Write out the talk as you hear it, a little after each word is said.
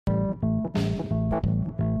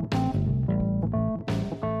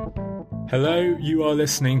Hello, you are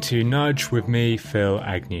listening to Nudge with me, Phil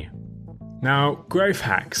Agnew. Now, growth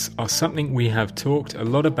hacks are something we have talked a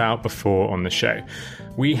lot about before on the show.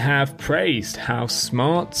 We have praised how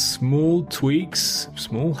smart, small tweaks,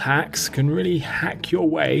 small hacks can really hack your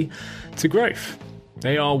way to growth.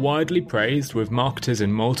 They are widely praised, with marketers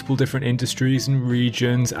in multiple different industries and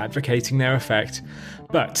regions advocating their effect.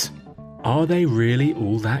 But are they really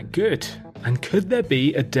all that good? And could there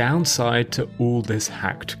be a downside to all this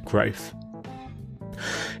hacked growth?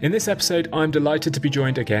 In this episode, I'm delighted to be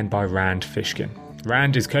joined again by Rand Fishkin.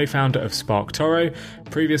 Rand is co-founder of SparkToro,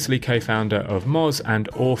 previously co-founder of Moz and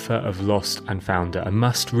author of Lost and Founder, a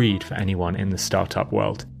must-read for anyone in the startup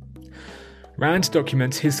world. Rand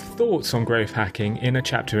documents his thoughts on growth hacking in a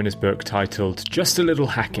chapter in his book titled Just a Little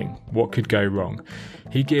Hacking, What Could Go Wrong?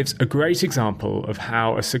 He gives a great example of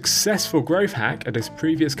how a successful growth hack at his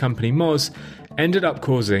previous company Moz ended up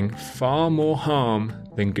causing far more harm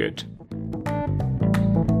than good.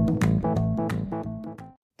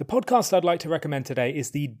 The podcast I'd like to recommend today is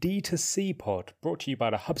the D2C Pod, brought to you by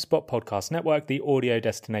the HubSpot Podcast Network, the audio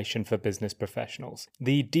destination for business professionals.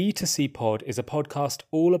 The D2C Pod is a podcast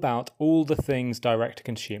all about all the things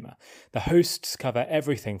direct-to-consumer. The hosts cover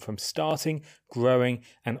everything from starting, growing,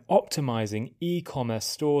 and optimizing e-commerce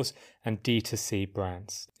stores and D2C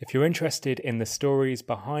brands. If you're interested in the stories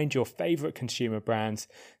behind your favorite consumer brands,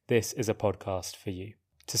 this is a podcast for you.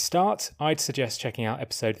 To start, I'd suggest checking out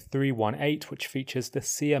episode 318, which features the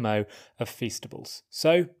CMO of Feastables.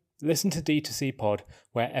 So, listen to D2C Pod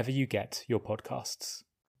wherever you get your podcasts.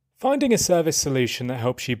 Finding a service solution that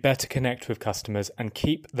helps you better connect with customers and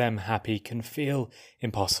keep them happy can feel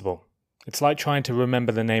impossible. It's like trying to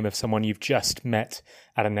remember the name of someone you've just met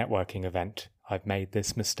at a networking event. I've made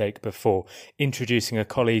this mistake before, introducing a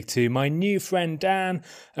colleague to my new friend Dan,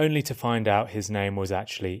 only to find out his name was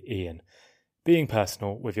actually Ian. Being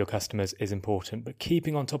personal with your customers is important, but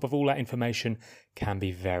keeping on top of all that information can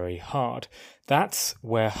be very hard. That's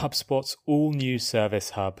where HubSpot's all-new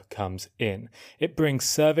Service Hub comes in. It brings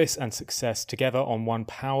service and success together on one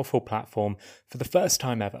powerful platform for the first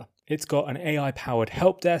time ever. It's got an AI-powered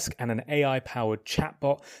help desk and an AI-powered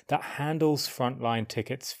chatbot that handles frontline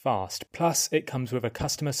tickets fast. Plus, it comes with a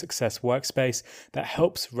customer success workspace that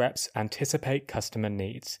helps reps anticipate customer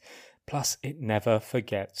needs. Plus, it never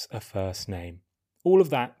forgets a first name. All of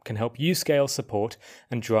that can help you scale support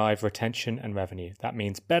and drive retention and revenue. That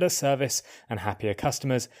means better service and happier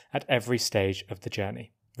customers at every stage of the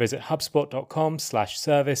journey. Visit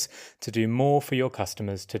HubSpot.com/service to do more for your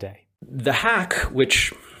customers today. The hack,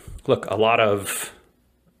 which, look, a lot of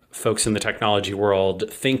folks in the technology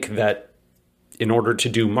world think that in order to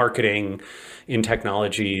do marketing in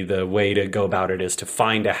technology, the way to go about it is to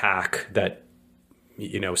find a hack that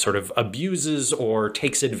sort of abuses or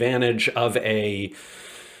takes advantage of a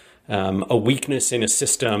weakness in a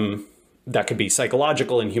system that could be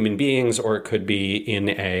psychological in human beings, or it could be in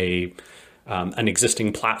an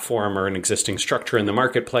existing platform or an existing structure in the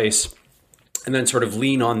marketplace, and then sort of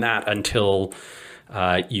lean on that until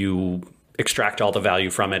you extract all the value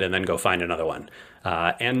from it and then go find another one.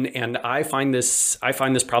 And I find this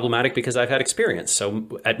problematic because I've had experience. So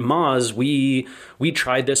at Moz, we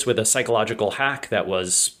tried this with a psychological hack that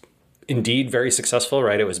was indeed very successful,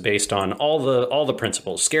 right? It was based on all the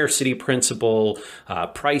principles, scarcity principle,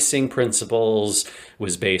 pricing principles,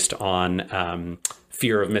 was based on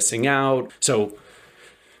fear of missing out. So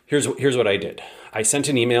here's what I did. I sent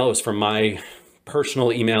an email. It was from my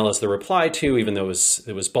personal email as the reply to, even though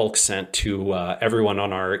it was bulk sent to everyone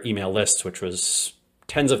on our email list, which was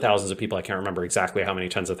tens of thousands of people. I can't remember exactly how many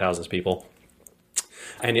tens of thousands of people.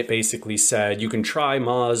 And it basically said, you can try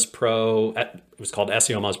Moz Pro. It was called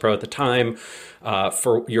SEO Moz Pro at the time.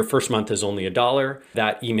 For your first month is only $1.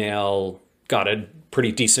 That email got a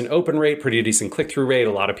pretty decent open rate, pretty decent click-through rate.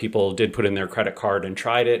 A lot of people did put in their credit card and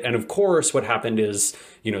tried it. And of course, what happened is,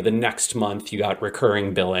 the next month you got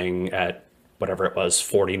recurring billing at whatever it was,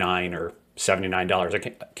 $49 or $79. I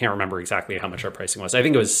can't remember exactly how much our pricing was. I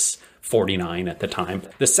think it was $49 at the time.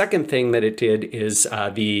 The second thing that it did is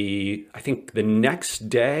I think the next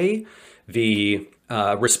day, the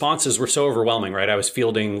responses were so overwhelming, right? I was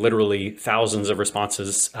fielding literally thousands of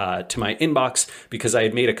responses to my inbox because I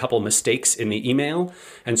had made a couple mistakes in the email.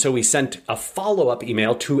 And so we sent a follow-up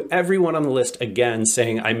email to everyone on the list again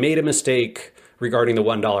saying, I made a mistake regarding the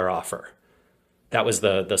 $1 offer. That was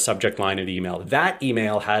the subject line of the email. That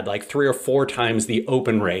email had like 3 or 4 times the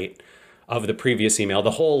open rate of the previous email.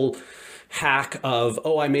 The whole hack of,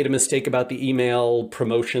 oh, I made a mistake about the email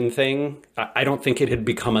promotion thing. I don't think it had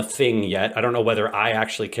become a thing yet. I don't know whether I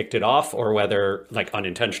actually kicked it off or whether like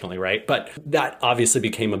unintentionally, right? But that obviously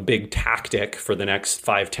became a big tactic for the next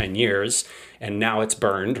 5-10 years. And now it's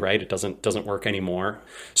burned, right? It doesn't work anymore.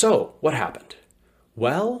 So what happened?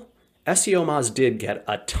 Well, SEO Moz did get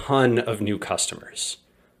a ton of new customers,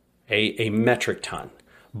 a metric ton.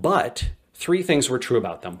 But 3 things were true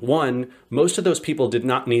about them. 1, most of those people did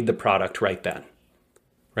not need the product right then,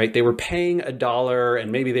 right? They were paying $1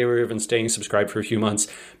 and maybe they were even staying subscribed for a few months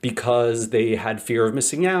because they had fear of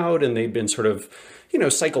missing out and they'd been sort of,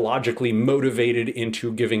 psychologically motivated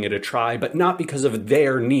into giving it a try, but not because of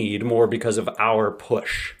their need, more because of our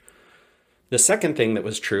push. The second thing that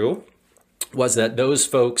was true was that those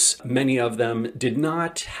folks, many of them did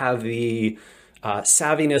not have the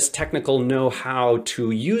savviness, technical know-how to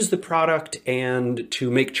use the product and to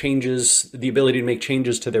make changes, the ability to make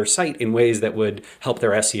changes to their site in ways that would help their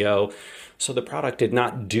SEO. So the product did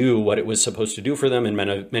not do what it was supposed to do for them, and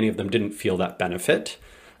many of them didn't feel that benefit.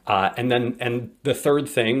 And the third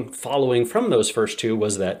thing following from those first 2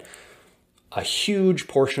 was that a huge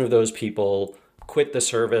portion of those people quit the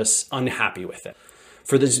service unhappy with it.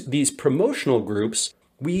 For these promotional groups,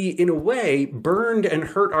 we, in a way, burned and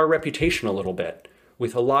hurt our reputation a little bit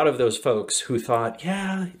with a lot of those folks who thought,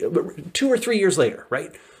 2 or 3 years later,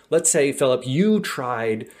 right? Let's say, Philip, you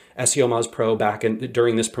tried SEO Moz Pro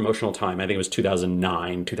during this promotional time. I think it was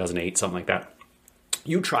 2009, 2008, something like that.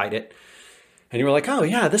 You tried it and you were like, oh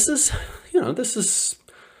yeah, this is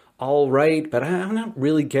all right, but I'm not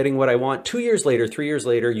really getting what I want. 2 years later, 3 years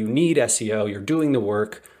later, you need SEO, you're doing the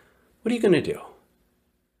work. What are you going to do?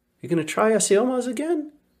 You're going to try SEO Moz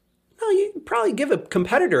again? No, you probably give a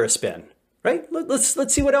competitor a spin, right?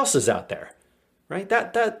 Let's see what else is out there, right?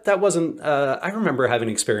 That wasn't, I remember having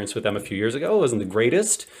experience with them a few years ago. It wasn't the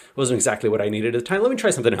greatest. It wasn't exactly what I needed at the time. Let me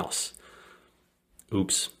try something else.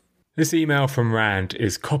 Oops. This email from Rand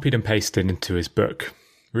is copied and pasted into his book.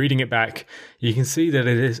 Reading it back, you can see that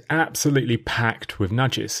it is absolutely packed with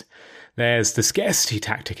nudges. There's the scarcity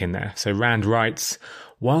tactic in there. So Rand writes,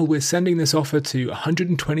 while we're sending this offer to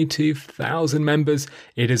 122,000 members,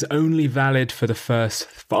 it is only valid for the first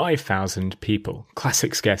 5,000 people.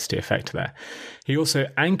 Classic scarcity effect there. He also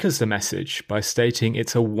anchors the message by stating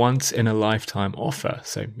it's a once-in-a-lifetime offer.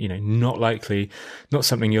 So, not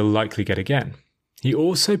something you'll likely get again. He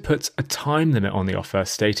also puts a time limit on the offer,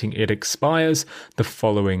 stating it expires the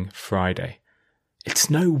following Friday.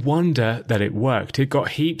 It's no wonder that it worked. It got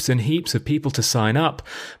heaps and heaps of people to sign up.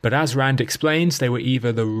 But as Rand explains, they were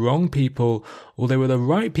either the wrong people or they were the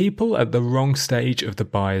right people at the wrong stage of the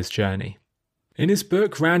buyer's journey. In his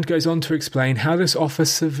book, Rand goes on to explain how this offer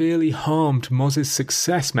severely harmed Moz's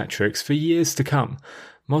success metrics for years to come.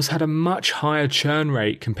 Moz had a much higher churn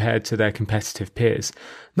rate compared to their competitive peers,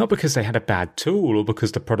 not because they had a bad tool or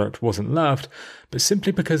because the product wasn't loved, but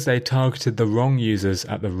simply because they targeted the wrong users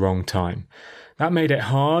at the wrong time. That made it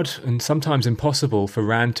hard and sometimes impossible for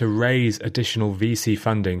Rand to raise additional VC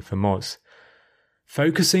funding for Moz.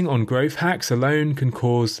 Focusing on growth hacks alone can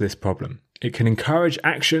cause this problem. It can encourage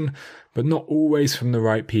action, but not always from the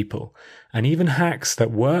right people. And even hacks that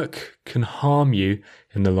work can harm you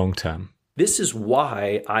in the long term. This is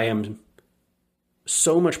why I am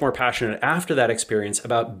so much more passionate after that experience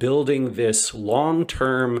about building this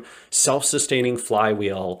long-term, self-sustaining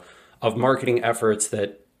flywheel of marketing efforts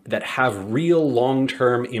that have real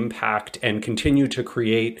long-term impact and continue to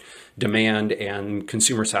create demand and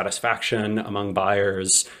consumer satisfaction among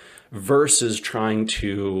buyers versus trying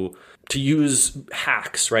to use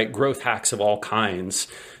hacks, right? Growth hacks of all kinds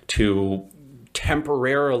to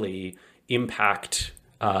temporarily impact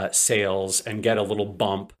sales and get a little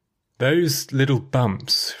bump. Those little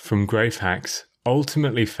bumps from growth hacks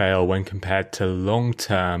ultimately fail when compared to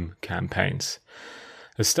long-term campaigns.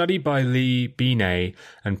 A study by Lee Binet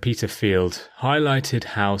and Peter Field highlighted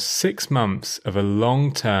how 6 months of a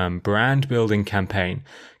long-term brand-building campaign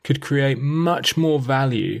could create much more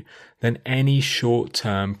value than any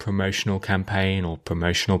short-term promotional campaign or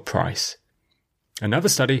promotional price. Another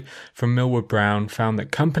study from Millward Brown found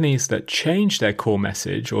that companies that change their core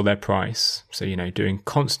message or their price, so, doing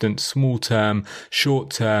constant small-term,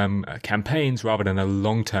 short-term campaigns rather than a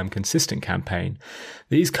long-term consistent campaign,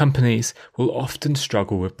 these companies will often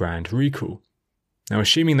struggle with brand recall. Now,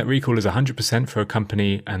 assuming that recall is 100% for a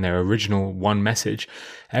company and their original one message,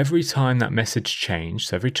 every time that message changed,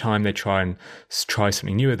 so every time they try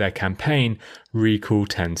something new with their campaign, recall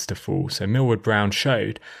tends to fall. So Millward Brown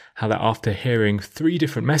showed how that after hearing 3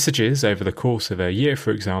 different messages over the course of a year,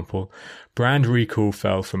 for example, brand recall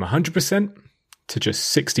fell from 100% to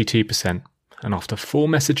just 62%. and after 4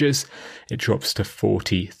 messages, it drops to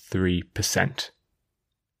 43%.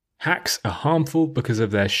 Hacks are harmful because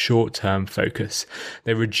of their short-term focus.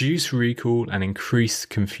 They reduce recall and increase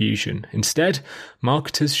confusion. Instead,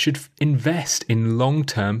 marketers should invest in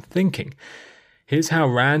long-term thinking. Here's how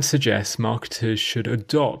Rand suggests marketers should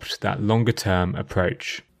adopt that longer-term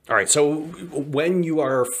approach. All right, so when you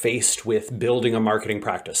are faced with building a marketing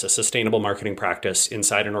practice, a sustainable marketing practice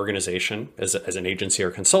inside an organization as an agency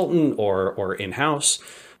or consultant or in-house,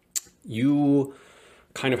 you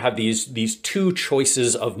kind of have these two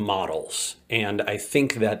choices of models. And I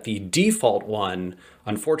think that the default one,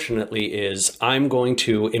 unfortunately, is I'm going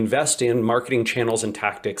to invest in marketing channels and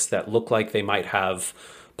tactics that look like they might have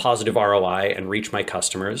positive ROI and reach my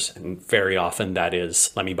customers. And very often that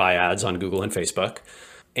is, let me buy ads on Google and Facebook.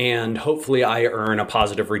 And hopefully I earn a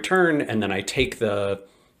positive return, and then I take the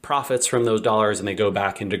profits from those dollars and they go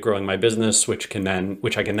back into growing my business, which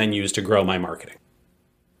I can then use to grow my marketing.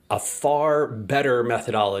 A far better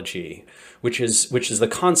methodology, which is the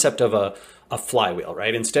concept of a flywheel,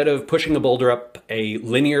 right? Instead of pushing a boulder up a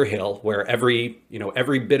linear hill where every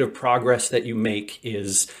bit of progress that you make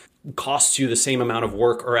costs you the same amount of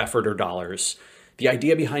work or effort or dollars, the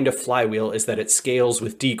idea behind a flywheel is that it scales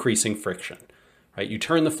with decreasing friction, right? You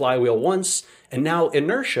turn the flywheel once, and now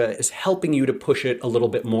inertia is helping you to push it a little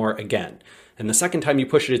bit more again. And the second time you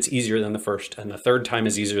push it, it's easier than the first. And the third time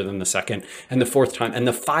is easier than the second. And the fourth time. And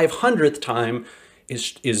the 500th time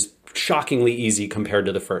is shockingly easy compared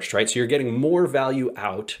to the first, right? So you're getting more value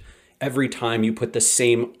out every time you put the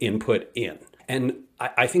same input in. And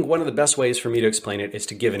I think one of the best ways for me to explain it is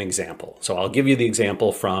to give an example. So I'll give you the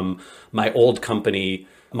example from my old company,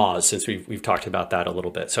 Moz, since we've talked about that a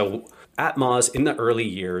little bit. So at Moz, in the early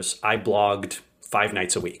years, I blogged 5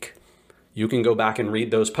 nights a week. You can go back and read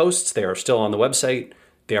those posts. They are still on the website.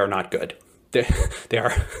 They are not good. They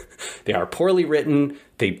are poorly written.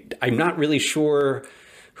 I'm not really sure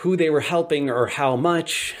who they were helping or how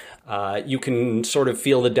much. You can sort of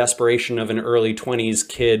feel the desperation of an early 20s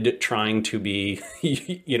kid trying to be,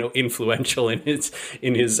 influential in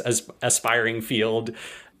his aspiring field.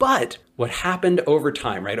 But what happened over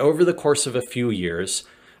time, right? Over the course of a few years,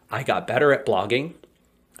 I got better at blogging.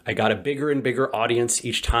 I got a bigger and bigger audience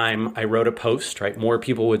each time I wrote a post, right? More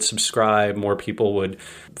people would subscribe, more people would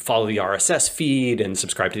follow the RSS feed and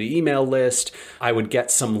subscribe to the email list. I would get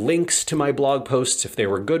some links to my blog posts if they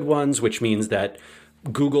were good ones, which means that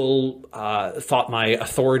Google thought my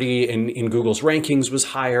authority in Google's rankings was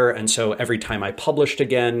higher. And so every time I published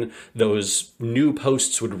again, those new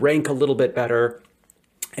posts would rank a little bit better.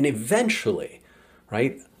 And eventually,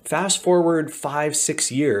 right, fast forward 5-6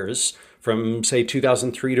 years, from say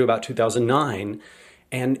 2003 to about 2009,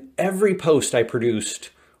 and every post I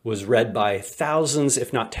produced was read by thousands,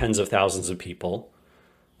 if not tens of thousands of people.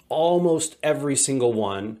 Almost every single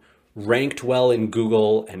one ranked well in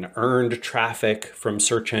Google and earned traffic from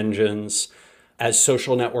search engines. As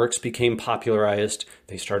social networks became popularized,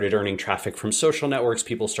 they started earning traffic from social networks.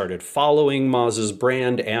 People started following Moz's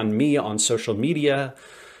brand and me on social media.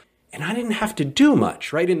 And I didn't have to do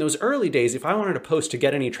much, right? In those early days, if I wanted a post to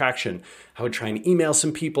get any traction, I would try and email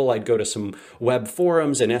some people. I'd go to some web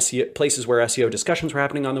forums and SEO, places where SEO discussions were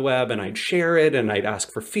happening on the web, and I'd share it, and I'd ask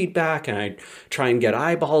for feedback, and I'd try and get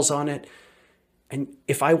eyeballs on it. And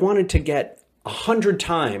if I wanted to get 100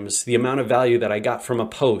 times the amount of value that I got from a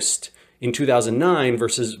post in 2009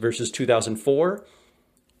 versus 2004,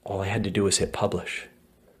 all I had to do was hit publish.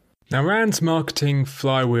 Now, Rand's marketing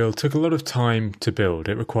flywheel took a lot of time to build.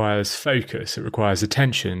 It requires focus, it requires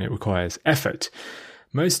attention, it requires effort.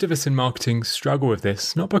 Most of us in marketing struggle with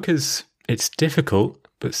this, not because it's difficult,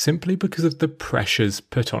 but simply because of the pressures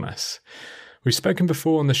put on us. We've spoken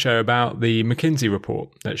before on the show about the McKinsey report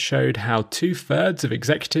that showed how 2/3 of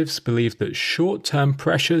executives believe that short-term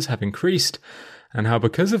pressures have increased, and how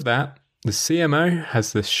because of that, the CMO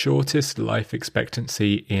has the shortest life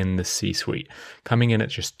expectancy in the C-suite, coming in at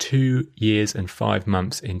just 2 years and 5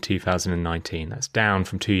 months in 2019. That's down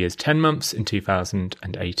from 2 years, 10 months in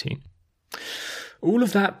 2018. All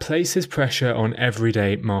of that places pressure on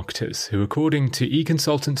everyday marketers who, according to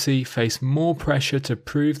eConsultancy, face more pressure to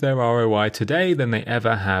prove their ROI today than they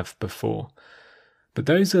ever have before. But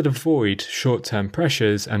those that avoid short-term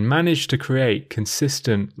pressures and manage to create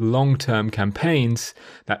consistent long-term campaigns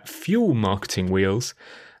that fuel marketing wheels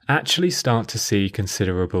actually start to see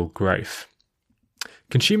considerable growth.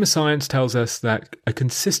 Consumer science tells us that a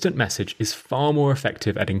consistent message is far more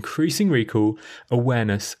effective at increasing recall,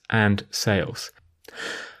 awareness, and sales.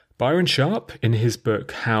 Byron Sharp, in his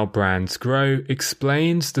book How Brands Grow,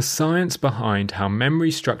 explains the science behind how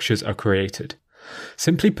memory structures are created.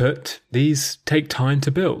 Simply put, these take time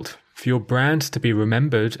to build. For your brand to be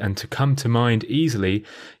remembered and to come to mind easily,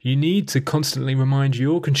 you need to constantly remind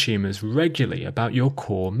your consumers regularly about your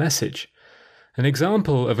core message. An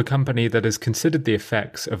example of a company that has considered the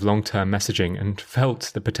effects of long-term messaging and felt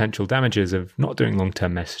the potential damages of not doing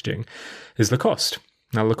long-term messaging is Lacoste.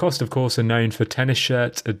 Now, Lacoste, of course, are known for tennis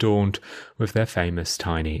shirts adorned with their famous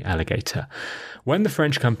tiny alligator. When the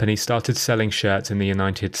French company started selling shirts in the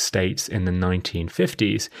United States in the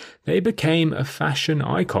 1950s, they became a fashion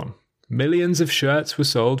icon. Millions of shirts were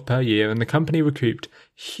sold per year and the company recouped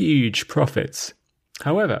huge profits.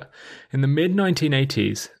 However, in the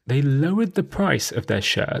mid-1980s, they lowered the price of their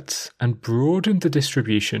shirts and broadened the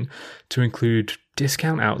distribution to include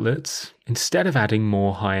discount outlets instead of adding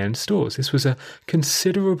more high-end stores. This was a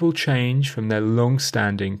considerable change from their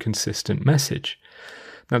long-standing consistent message.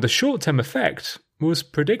 Now, the short-term effect was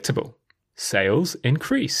predictable. Sales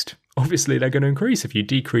increased. Obviously, they're going to increase if you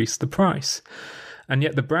decrease the price. And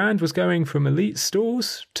yet the brand was going from elite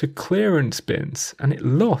stores to clearance bins, and it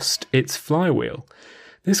lost its flywheel.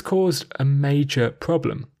 This caused a major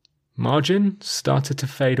problem. Margin started to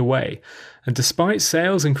fade away, and despite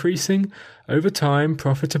sales increasing, over time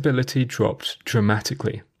profitability dropped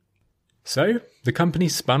dramatically. So the company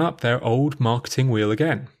spun up their old marketing wheel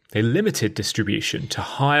again. They limited distribution to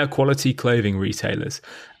higher quality clothing retailers,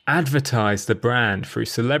 advertised the brand through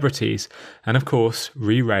celebrities, and of course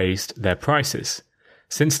re-raised their prices.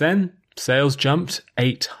 Since then, sales jumped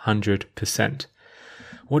 800%.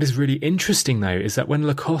 What is really interesting though is that when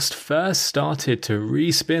Lacoste first started to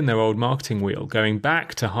respin their old marketing wheel, going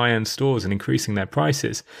back to high-end stores and increasing their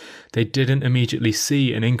prices, they didn't immediately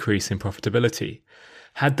see an increase in profitability.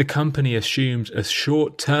 Had the company assumed a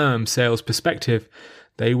short-term sales perspective,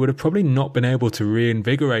 they would have probably not been able to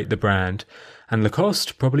reinvigorate the brand, and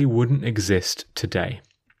Lacoste probably wouldn't exist today.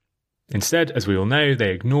 Instead, as we all know,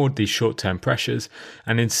 they ignored these short-term pressures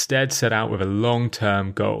and instead set out with a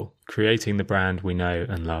long-term goal, creating the brand we know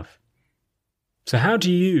and love. So how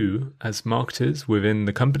do you, as marketers within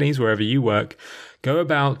the companies wherever you work, go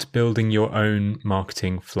about building your own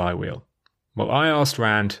marketing flywheel? Well, I asked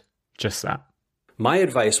Rand just that. My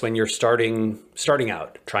advice when you're starting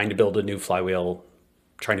out, trying to build a new flywheel,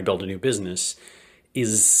 trying to build a new business,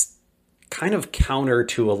 is kind of counter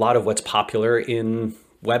to a lot of what's popular in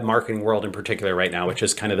web marketing world in particular right now, which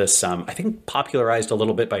is kind of this, I think, popularized a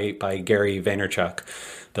little bit by Gary Vaynerchuk,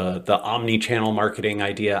 the omni-channel marketing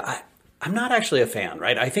idea. I'm not actually a fan,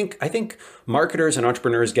 right? I think marketers and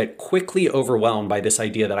entrepreneurs get quickly overwhelmed by this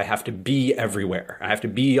idea that I have to be everywhere. I have to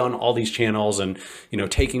be on all these channels and,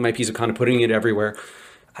 taking my piece of content, putting it everywhere.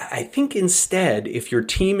 I think instead, if your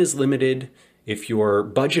team is limited, if your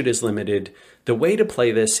budget is limited, the way to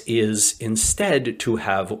play this is instead to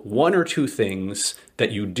have one or two things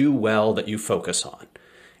that you do well that you focus on.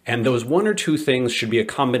 And those one or two things should be a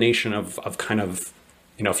combination of kind of,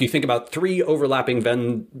 if you think about three overlapping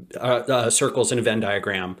circles in a Venn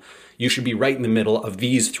diagram, you should be right in the middle of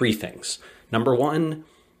these three things. Number one,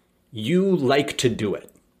 you like to do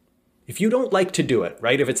it. If you don't like to do it,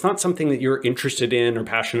 right? If it's not something that you're interested in or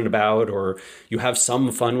passionate about, or you have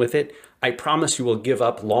some fun with it, I promise you will give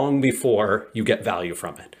up long before you get value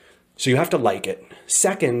from it. So you have to like it.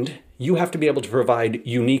 Second, you have to be able to provide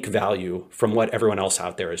unique value from what everyone else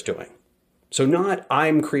out there is doing. So not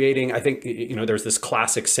I'm creating, I think, there's this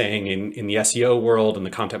classic saying in the SEO world and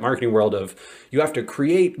the content marketing world of you have to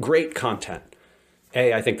create great content.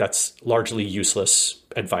 I think that's largely useless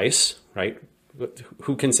advice, right?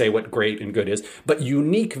 Who can say what great and good is? But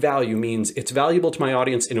unique value means it's valuable to my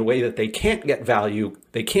audience in a way that they can't get value.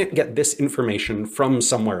 They can't get this information from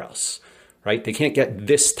somewhere else, right? They can't get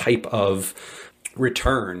this type of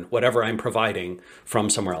return, whatever I'm providing, from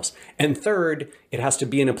somewhere else. And third, it has to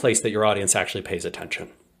be in a place that your audience actually pays attention.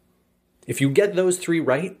 If you get those three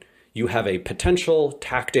right, you have a potential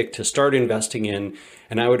tactic to start investing in.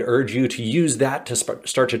 And I would urge you to use that to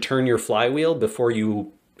start to turn your flywheel before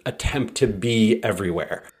you attempt to be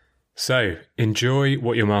everywhere. So enjoy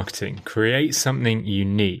what you're marketing, create something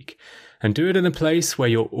unique, and do it in a place where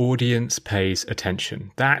your audience pays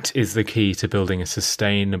attention. That is the key to building a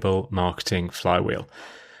sustainable marketing flywheel.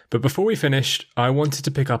 But before we finished, I wanted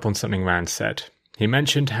to pick up on something Rand said. He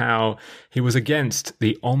mentioned how he was against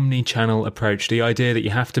the omni-channel approach, the idea that you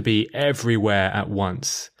have to be everywhere at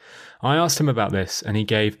once. I asked him about this, and he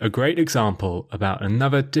gave a great example about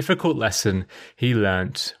another difficult lesson he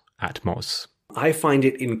learnt at Moz. I find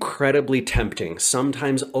it incredibly tempting,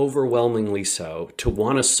 sometimes overwhelmingly so, to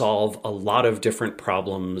want to solve a lot of different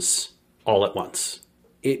problems all at once.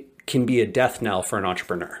 It can be a death knell for an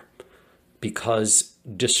entrepreneur because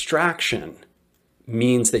distraction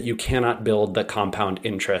means that you cannot build the compound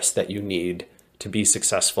interest that you need to be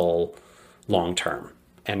successful long term.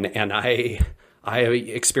 And I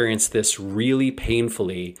experienced this really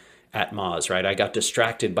painfully at Moz, right? I got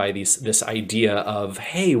distracted by this idea of,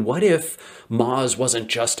 hey, what if Moz wasn't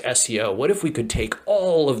just SEO? What if we could take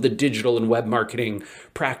all of the digital and web marketing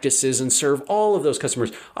practices and serve all of those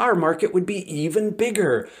customers? Our market would be even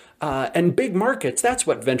bigger. And big markets, that's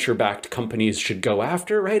what venture-backed companies should go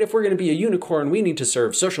after, right? If we're going to be a unicorn, we need to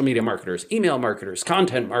serve social media marketers, email marketers,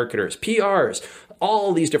 content marketers, PRs,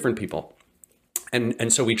 all these different people.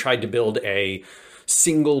 And so we tried to build a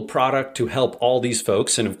single product to help all these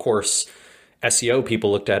folks. And of course, SEO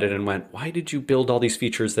people looked at it and went, why did you build all these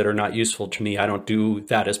features that are not useful to me? I don't do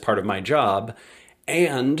that as part of my job.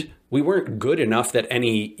 And we weren't good enough that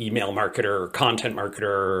any email marketer, or content marketer,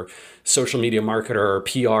 or social media marketer, or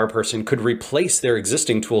PR person could replace their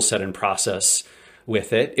existing tool set and process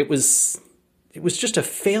with it. It was just a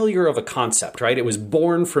failure of a concept, right? It was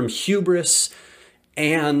born from hubris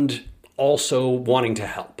and also wanting to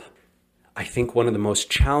help. I think one of the most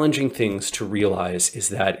challenging things to realize is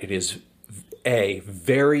that it is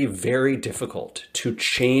very, very difficult to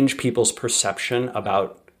change people's perception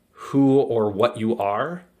about who or what you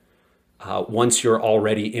are once you're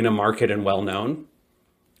already in a market and well-known,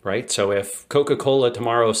 right? So if Coca-Cola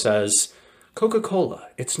tomorrow says, Coca-Cola,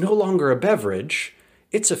 it's no longer a beverage,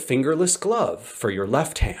 it's a fingerless glove for your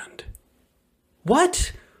left hand.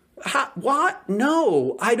 What? What?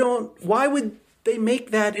 No, I don't. Why would they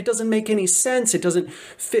make that? It doesn't make any sense. It doesn't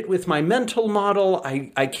fit with my mental model.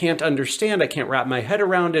 I can't understand. I can't wrap my head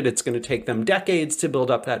around it. It's going to take them decades to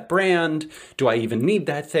build up that brand. Do I even need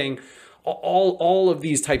that thing? All of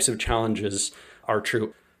these types of challenges are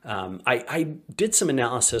true. I did some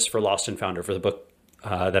analysis for Lost and Founder for the book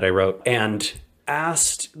that I wrote, and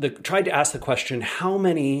tried to ask the question, how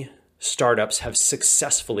many startups have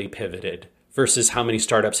successfully pivoted versus how many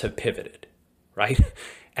startups have pivoted, right?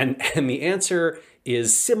 And the answer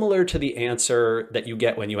is similar to the answer that you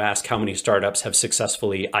get when you ask how many startups have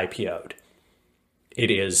successfully IPO'd.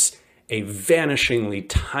 It is a vanishingly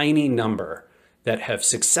tiny number that have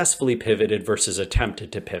successfully pivoted versus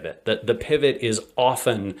attempted to pivot. The pivot is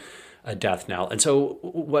often a death knell. And so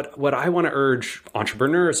what I want to urge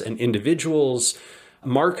entrepreneurs and individuals,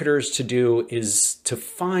 marketers to do is to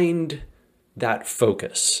find that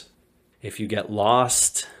focus. If you get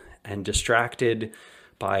lost and distracted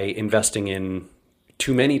by investing in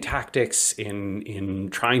too many tactics, in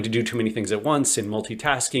trying to do too many things at once, in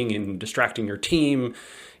multitasking, in distracting your team,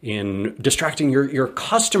 in distracting your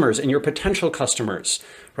customers and your potential customers,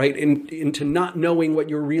 right? Into not knowing what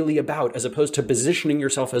you're really about, as opposed to positioning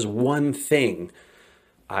yourself as one thing,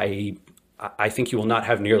 I think you will not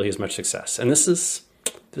have nearly as much success. And this is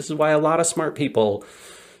why a lot of smart people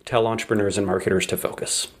tell entrepreneurs and marketers to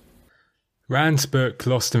focus. Rand's book,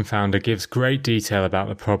 Lost and Founder, gives great detail about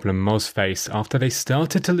the problem Moz faced after they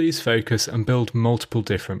started to lose focus and build multiple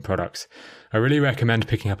different products. I really recommend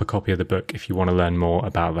picking up a copy of the book if you want to learn more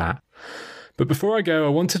about that. But before I go, I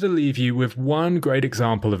wanted to leave you with one great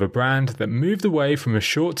example of a brand that moved away from a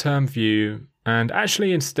short-term view and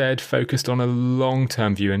actually instead focused on a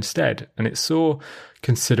long-term view instead, and it saw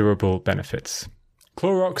considerable benefits.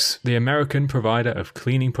 Clorox, the American provider of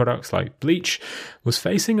cleaning products like bleach, was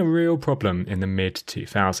facing a real problem in the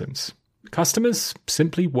mid-2000s. Customers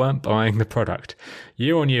simply weren't buying the product.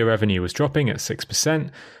 Year-on-year revenue was dropping at 6%,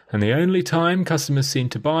 and the only time customers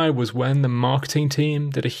seemed to buy was when the marketing team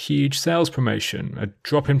did a huge sales promotion, a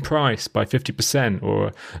drop in price by 50%,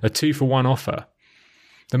 or a 2-for-1 offer.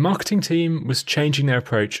 The marketing team was changing their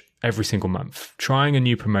approach every single month, trying a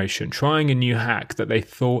new promotion, trying a new hack that they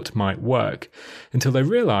thought might work, until they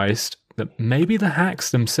realized that maybe the hacks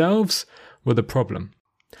themselves were the problem.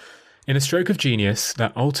 In a stroke of genius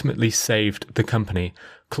that ultimately saved the company,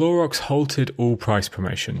 Clorox halted all price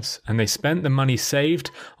promotions, and they spent the money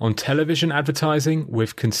saved on television advertising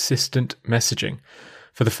with consistent messaging.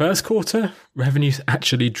 For the first quarter, revenues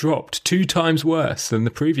actually dropped 2 times worse than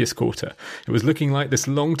the previous quarter. It was looking like this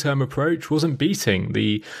long-term approach wasn't beating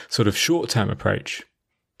the sort of short-term approach.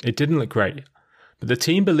 It didn't look great, but the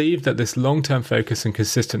team believed that this long-term focus and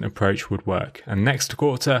consistent approach would work, and next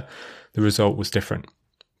quarter, the result was different.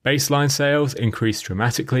 Baseline sales increased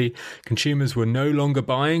dramatically. Consumers were no longer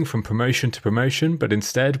buying from promotion to promotion, but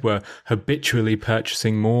instead were habitually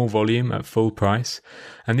purchasing more volume at full price.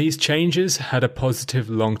 And these changes had a positive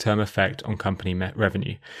long-term effect on company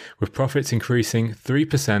revenue, with profits increasing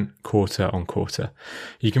 3% quarter on quarter.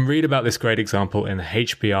 You can read about this great example in the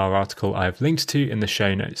HBR article I've linked to in the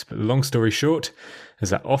show notes. But the long story short is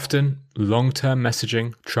that often long-term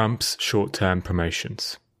messaging trumps short-term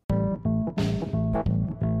promotions.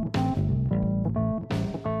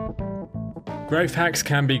 Growth hacks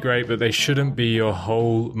can be great, but they shouldn't be your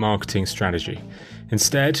whole marketing strategy.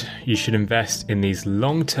 Instead, you should invest in these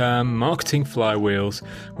long-term marketing flywheels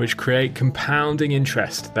which create compounding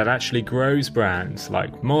interest that actually grows brands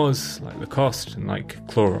like Moz, like Lacoste, and like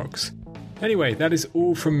Clorox. Anyway, that is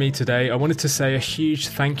all from me today. I wanted to say a huge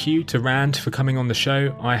thank you to Rand for coming on the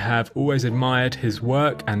show. I have always admired his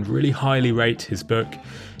work and really highly rate his book.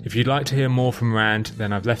 If you'd like to hear more from Rand,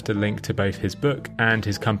 then I've left a link to both his book and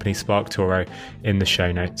his company SparkToro in the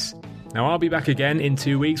show notes. Now, I'll be back again in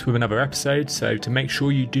 2 weeks with another episode, so to make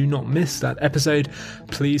sure you do not miss that episode,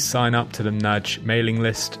 please sign up to the Nudge mailing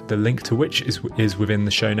list, the link to which is within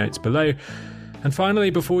the show notes below. And finally,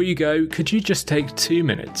 before you go, could you just take 2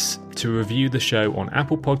 minutes to review the show on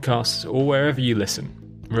Apple Podcasts or wherever you listen?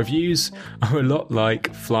 Reviews are a lot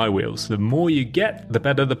like flywheels. The more you get, the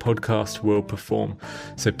better the podcast will perform.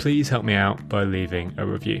 So please help me out by leaving a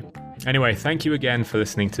review. Anyway, thank you again for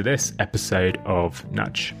listening to this episode of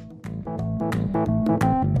Nudge.